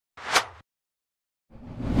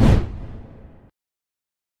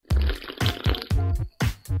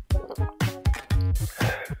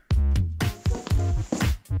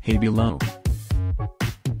Hey below.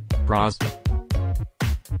 Pros.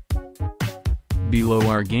 Below,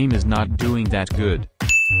 our game is not doing that good.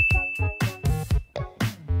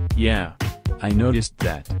 Yeah, I noticed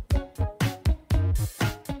that.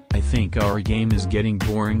 I think our game is getting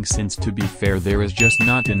boring since, to be fair, there is just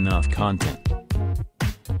not enough content.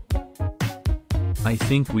 I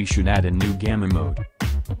think we should add a new Gamemode.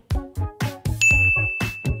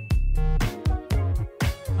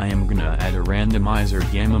 I am gonna add a randomizer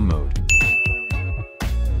Gamemode.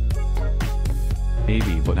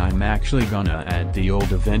 Maybe, but I'm actually gonna add the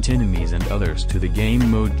old event enemies and others to the game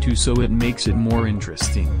mode too, so it makes it more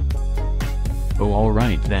interesting. Oh,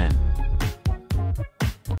 alright then.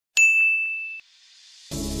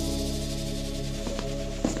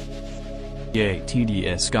 Yay,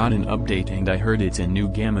 TDS got an update and I heard it's a new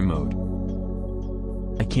Gamemode.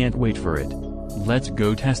 I can't wait for it. Let's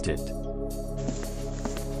go test it.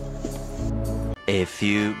 A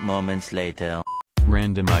few moments later.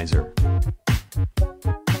 Randomizer.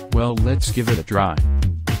 Well, let's give it a try.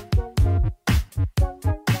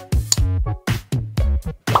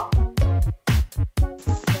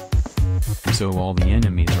 So all the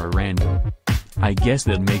enemies are random. I guess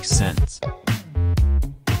that makes sense.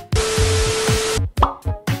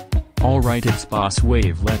 Alright, it's boss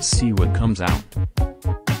wave, let's see what comes out.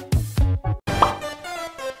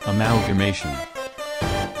 Amalgamation.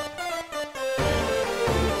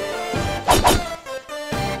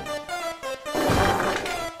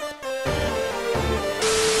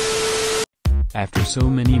 After so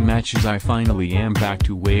many matches, I finally am back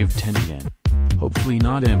to wave 10 again. Hopefully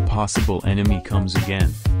not an impossible enemy comes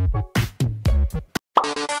again.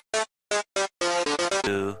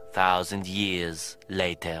 2,000 years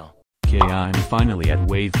later. Okay, I'm finally at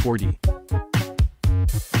wave 40.